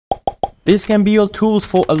These can be your tools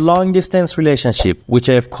for a long-distance relationship, which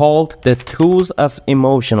I have called the tools of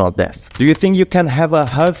emotional depth. Do you think you can have a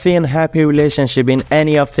healthy and happy relationship in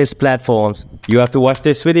any of these platforms? You have to watch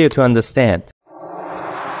this video to understand.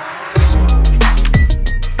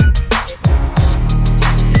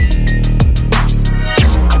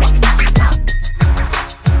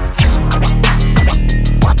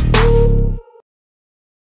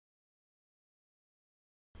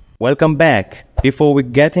 Welcome back. Before we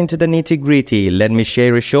get into the nitty-gritty, let me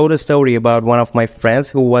share a short story about one of my friends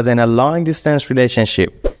who was in a long-distance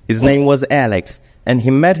relationship. His name was Alex, and he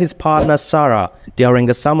met his partner Sarah during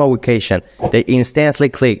a summer vacation. They instantly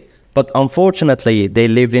clicked, but unfortunately, they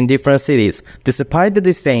lived in different cities. Despite the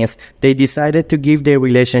distance, they decided to give their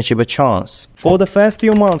relationship a chance. For the first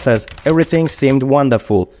few months, everything seemed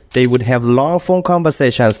wonderful. They would have long phone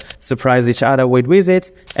conversations, surprise each other with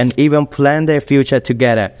visits, and even plan their future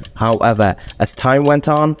together. However, as time went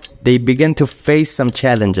on, they began to face some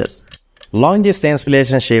challenges. Long-distance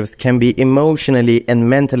relationships can be emotionally and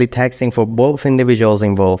mentally taxing for both individuals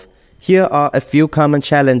involved. Here are a few common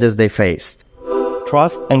challenges they faced.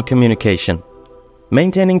 Trust and communication.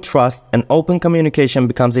 Maintaining trust and open communication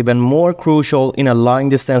becomes even more crucial in a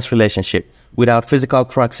long-distance relationship. Without physical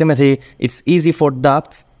proximity, it's easy for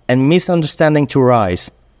doubts and misunderstanding to rise.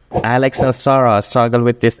 Alex and Sarah struggle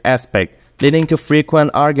with this aspect, leading to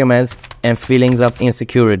frequent arguments and feelings of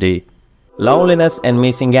insecurity. Loneliness and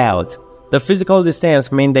missing out. The physical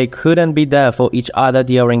distance meant they couldn't be there for each other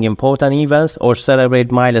during important events or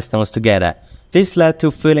celebrate milestones together. This led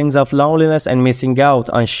to feelings of loneliness and missing out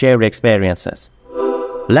on shared experiences.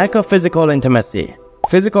 Lack of physical intimacy.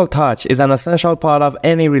 Physical touch is an essential part of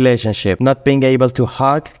any relationship. Not being able to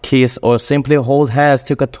hug, kiss, or simply hold hands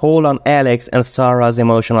took a toll on Alex and Sarah's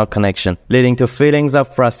emotional connection, leading to feelings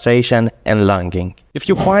of frustration and longing. If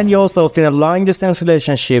you find yourself in a long-distance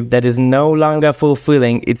relationship that is no longer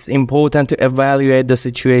fulfilling, it's important to evaluate the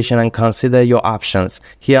situation and consider your options.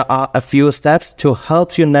 Here are a few steps to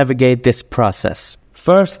help you navigate this process.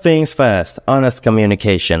 First things first, honest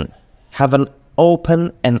communication. Have an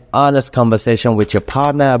open and honest conversation with your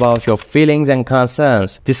partner about your feelings and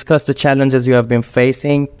concerns. Discuss the challenges you have been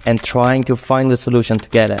facing and trying to find a solution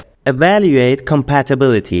together. Evaluate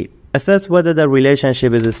compatibility. Assess whether the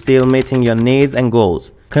relationship is still meeting your needs and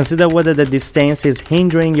goals. Consider whether the distance is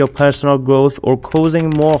hindering your personal growth or causing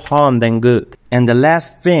more harm than good. And the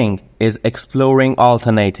last thing is exploring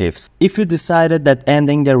alternatives. If you decided that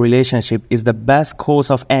ending the relationship is the best course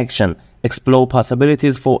of action, explore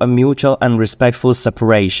possibilities for a mutual and respectful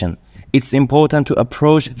separation. It's important to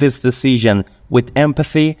approach this decision with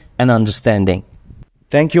empathy and understanding.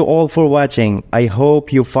 Thank you all for watching. I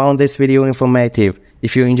hope you found this video informative.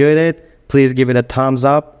 If you enjoyed it, please give it a thumbs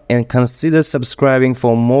up and consider subscribing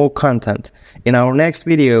for more content. In our next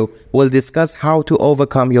video, we'll discuss how to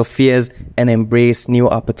overcome your fears and embrace new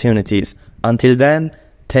opportunities. Until then,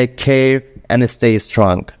 take care and stay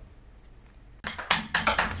strong.